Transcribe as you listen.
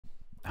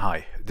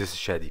this is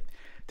Shadi.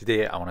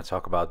 Today I want to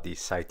talk about the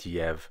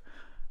Saitiev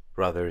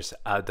brothers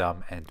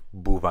Adam and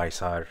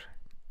Buvaisar.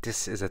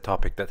 This is a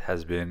topic that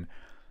has been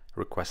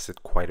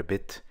requested quite a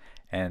bit,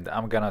 and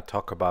I'm gonna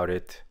talk about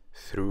it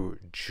through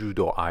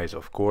Judo eyes,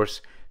 of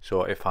course.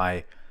 So if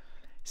I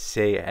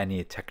say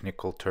any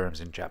technical terms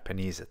in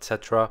Japanese,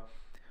 etc.,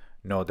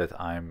 know that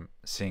I'm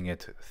seeing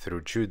it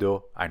through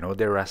Judo. I know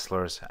they're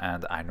wrestlers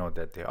and I know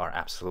that they are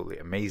absolutely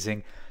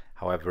amazing.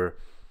 However,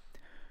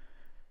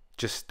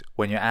 just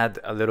when you add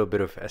a little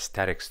bit of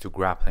aesthetics to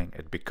grappling,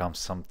 it becomes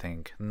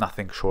something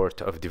nothing short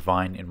of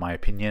divine, in my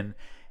opinion.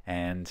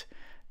 And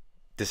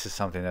this is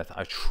something that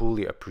I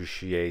truly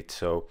appreciate.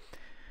 So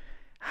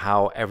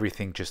how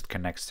everything just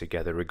connects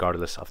together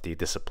regardless of the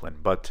discipline.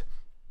 But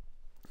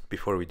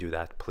before we do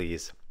that,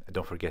 please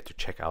don't forget to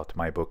check out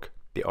my book,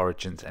 The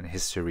Origins and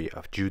History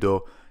of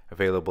Judo,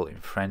 available in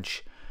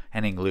French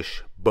and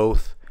English,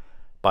 both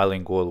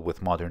bilingual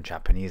with modern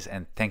Japanese.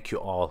 And thank you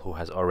all who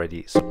has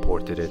already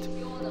supported it.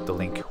 The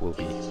link will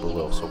be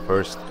below. So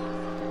first,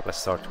 let's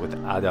start with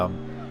Adam.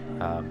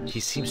 He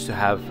seems to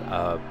have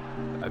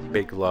a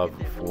big love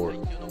for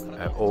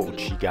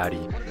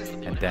Ouchigari,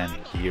 and then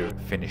here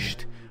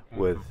finished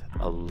with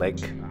a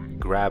leg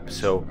grab.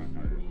 So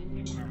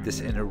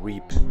this inner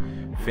reap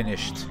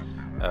finished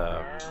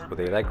with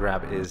a leg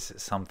grab is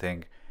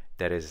something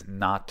that is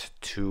not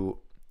too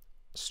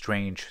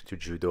strange to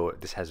Judo.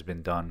 This has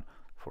been done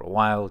for a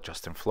while.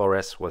 Justin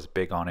Flores was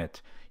big on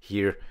it.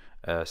 Here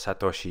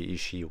Satoshi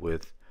Ishii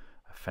with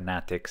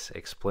Fanatics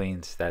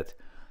explains that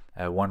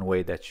one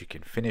way that you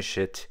can finish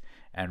it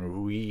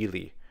and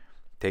really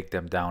take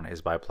them down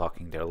is by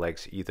blocking their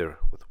legs either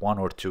with one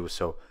or two.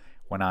 So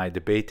when I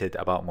debated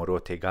about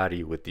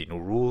Morotegari with the new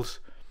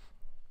rules,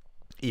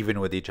 even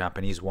with the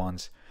Japanese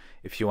ones,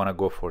 if you want to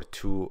go for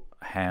two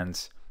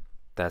hands,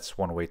 that's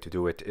one way to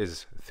do it,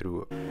 is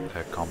through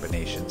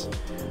combinations.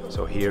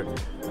 So here,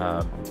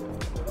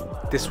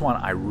 this one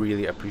I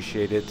really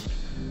appreciated.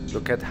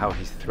 Look at how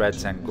he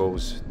threads and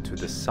goes to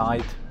the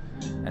side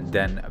and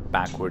then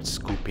backwards,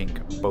 scooping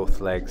both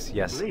legs.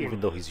 Yes,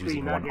 even though he's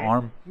using one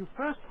arm,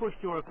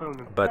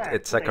 but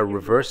it's like a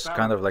reverse,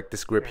 kind of like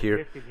this grip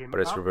here, but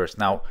it's reversed.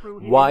 Now,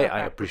 why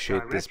I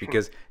appreciate this,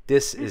 because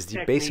this is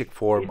the basic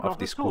form of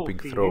the scooping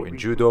throw in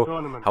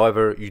Judo.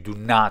 However, you do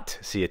not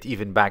see it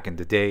even back in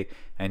the day,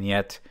 and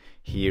yet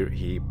here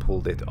he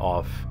pulled it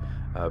off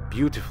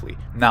beautifully.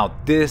 Now,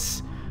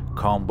 this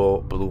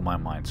combo blew my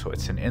mind. So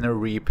it's an inner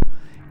reap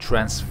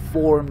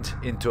transformed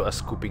into a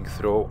scooping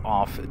throw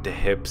off the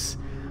hips.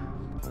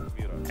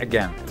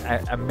 Again,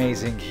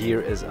 amazing.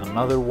 Here is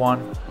another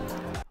one.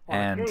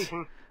 And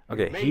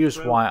okay, here's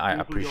why I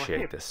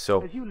appreciate this.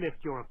 So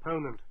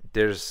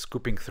there's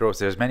scooping throws,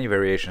 there's many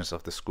variations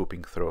of the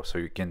scooping throw. So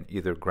you can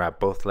either grab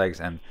both legs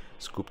and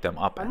scoop them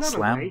up and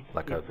slam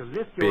like a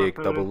big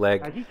double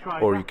leg,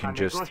 or you can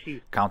just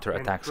counter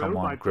attack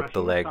someone, grip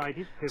the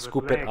leg,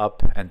 scoop it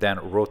up, and then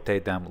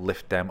rotate them,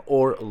 lift them,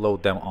 or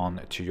load them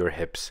on to your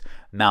hips.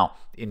 Now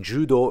in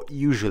Judo,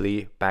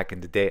 usually back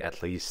in the day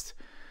at least,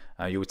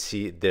 you would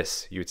see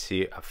this. You would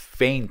see a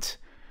feint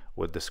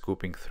with the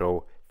scooping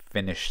throw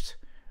finished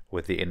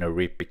with the inner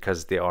reap,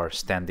 because they are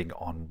standing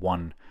on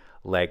one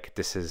leg.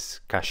 This is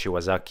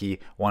Kashiwazaki,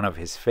 one of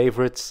his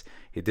favorites.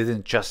 He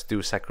didn't just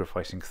do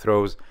sacrificing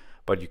throws,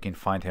 but you can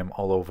find him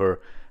all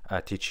over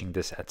teaching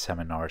this at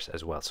seminars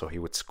as well. So he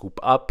would scoop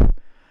up,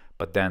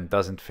 but then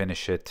doesn't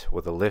finish it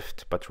with a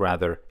lift, but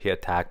rather he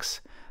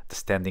attacks the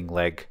standing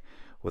leg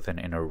with an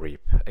inner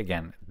reap.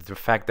 Again, the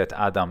fact that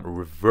Adam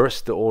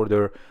reversed the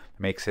order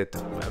makes it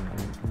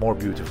more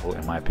beautiful,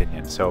 in my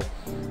opinion. So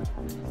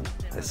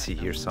let's see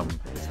here some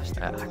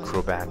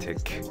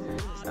acrobatic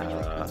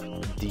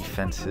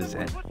defenses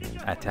and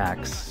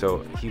attacks. So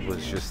he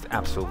was just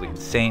absolutely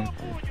insane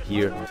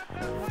here.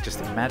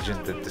 Just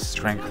imagine the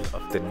strength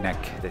of the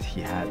neck that he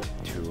had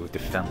to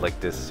defend like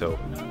this. So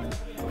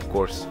of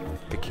course,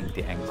 picking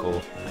the ankle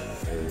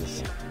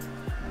is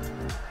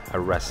a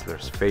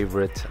wrestler's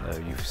favorite.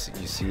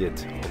 You see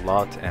it a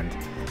lot, and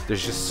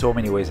there's just so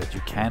many ways that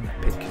you can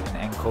pick an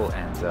ankle,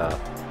 and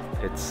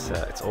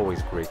it's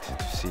always great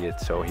to see it.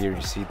 So here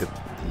you see the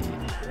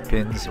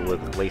pins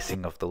with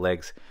lacing of the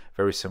legs,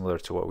 very similar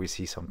to what we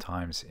see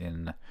sometimes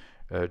in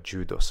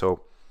Judo.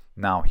 So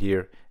now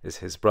here is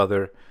his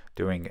brother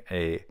doing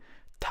a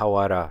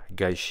Tawara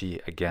Gaishi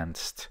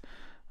against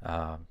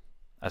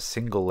a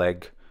single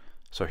leg.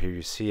 So here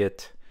you see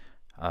it.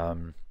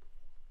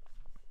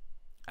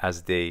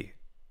 As they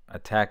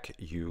attack,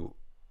 you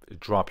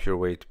drop your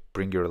weight,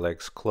 bring your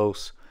legs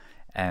close,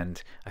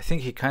 and I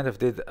think he kind of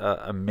did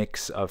a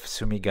mix of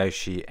Sumi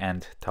Gaishi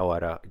and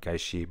Tawara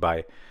Gaishi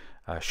by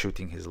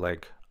shooting his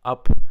leg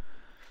up.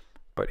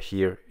 But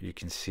here you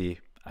can see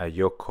a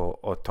Yoko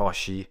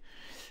Otoshi,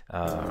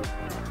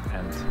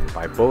 and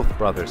by both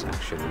brothers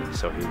actually.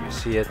 So here you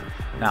see it.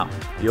 Now,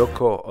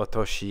 Yoko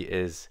Otoshi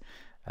is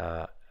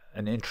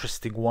an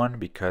interesting one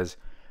because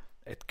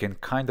it can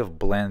kind of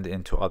blend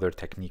into other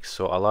techniques.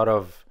 So a lot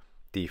of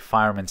the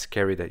fireman's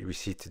carry that we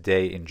see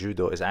today in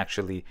Judo is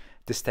actually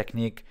this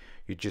technique.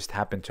 You just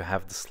happen to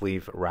have the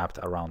sleeve wrapped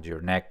around your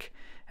neck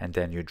and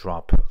then you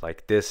drop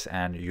like this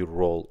and you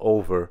roll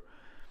over,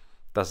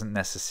 doesn't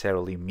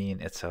necessarily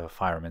mean it's a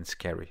fireman's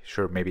carry.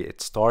 Sure, maybe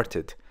it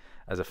started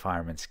as a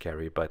fireman's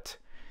carry, but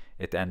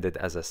it ended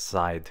as a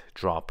side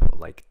drop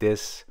like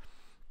this.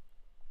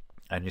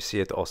 And you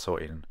see it also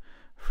in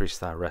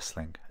freestyle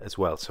wrestling as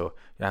well. So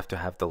you have to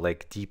have the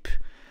leg deep.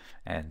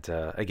 And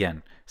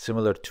again,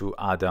 similar to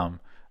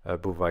Adam,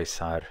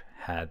 Buvaisar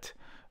had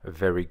a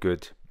very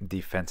good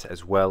defense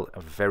as well,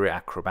 very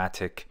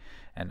acrobatic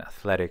and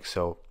athletic.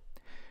 So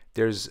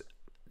there's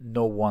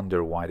no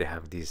wonder why they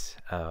have these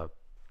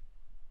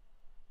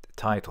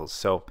titles.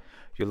 So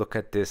you look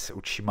at this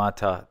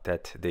Uchimata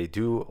that they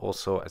do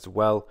also as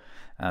well,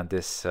 and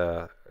this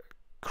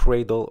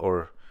cradle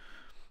or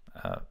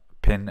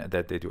pin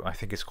that they do, I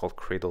think it's called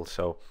cradle.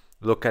 So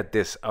look at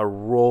this, a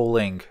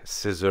rolling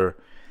scissor.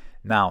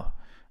 Now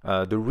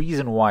the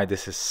reason why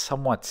this is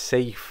somewhat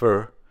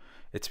safer,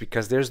 it's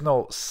because there's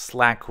no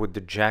slack with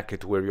the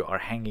jacket where you are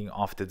hanging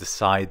off to the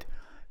side,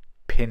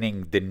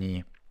 pinning the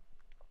knee,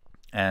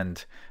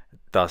 and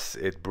thus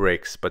it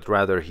breaks, but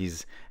rather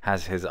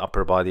has his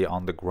upper body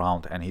on the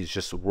ground and he's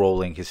just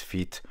rolling his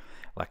feet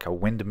like a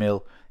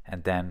windmill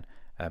and then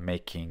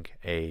making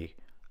a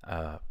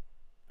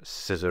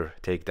scissor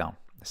takedown.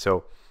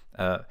 So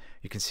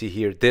you can see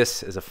here,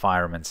 this is a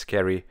fireman's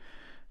carry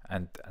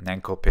and an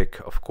ankle pick.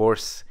 Of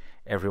course,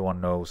 everyone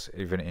knows,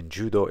 even in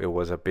judo, it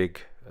was a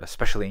big,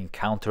 especially in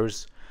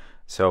counters.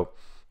 So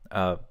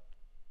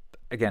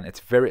again, it's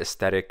very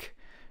aesthetic.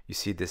 You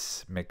see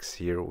this mix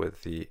here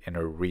with the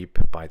inner reap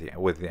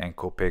with the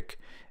ankle pick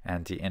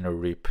and the inner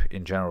reap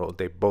in general.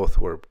 They both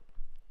were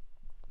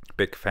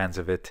big fans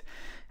of it.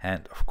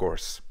 And of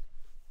course,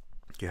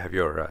 you have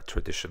your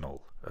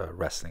traditional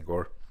wrestling,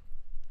 or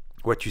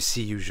what you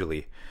see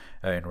usually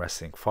in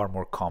wrestling, far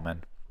more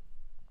common,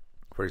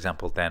 for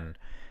example, than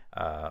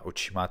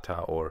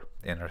Uchimata or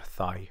inner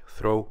thigh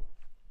throw.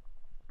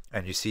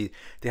 And you see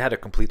they had a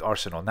complete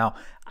arsenal. Now,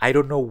 I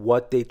don't know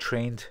what they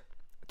trained,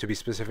 to be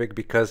specific,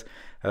 because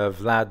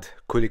Vlad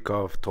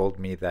Kulikov told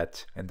me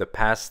that in the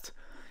past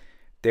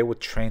they would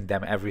train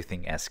them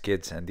everything as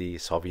kids. In the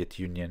Soviet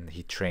Union,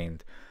 he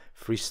trained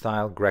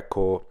freestyle,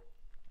 Greco,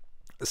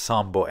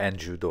 Sambo, and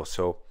judo.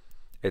 So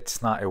it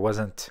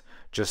wasn't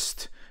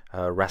just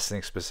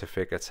wrestling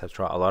specific,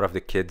 etc. A lot of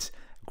the kids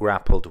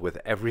grappled with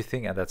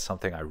everything, and that's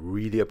something I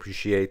really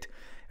appreciate.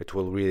 It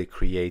will really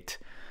create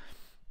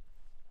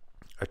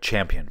a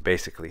champion,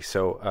 basically.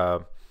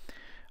 So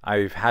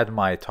I've had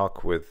my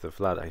talk with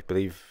Vlad, I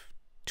believe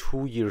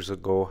 2 years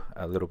ago,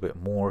 a little bit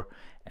more,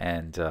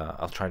 and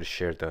I'll try to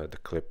share the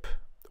clip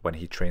when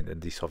he trained in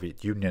the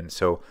Soviet Union.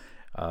 So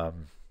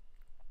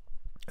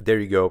there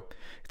you go.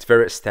 It's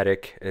very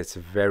aesthetic, it's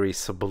very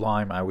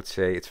sublime, I would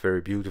say. It's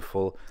very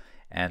beautiful,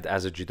 and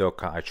as a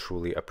judoka, I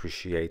truly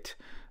appreciate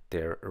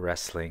their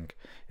wrestling.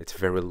 It's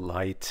very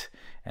light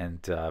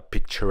and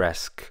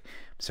picturesque.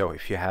 So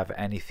if you have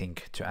anything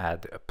to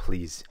add,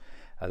 please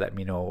let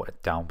me know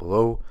down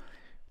below.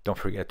 Don't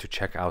forget to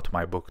check out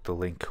my book. The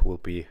link will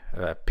be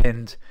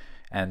pinned,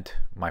 and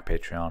my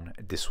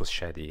Patreon. This was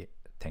Shadi.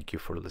 Thank you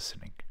for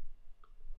listening.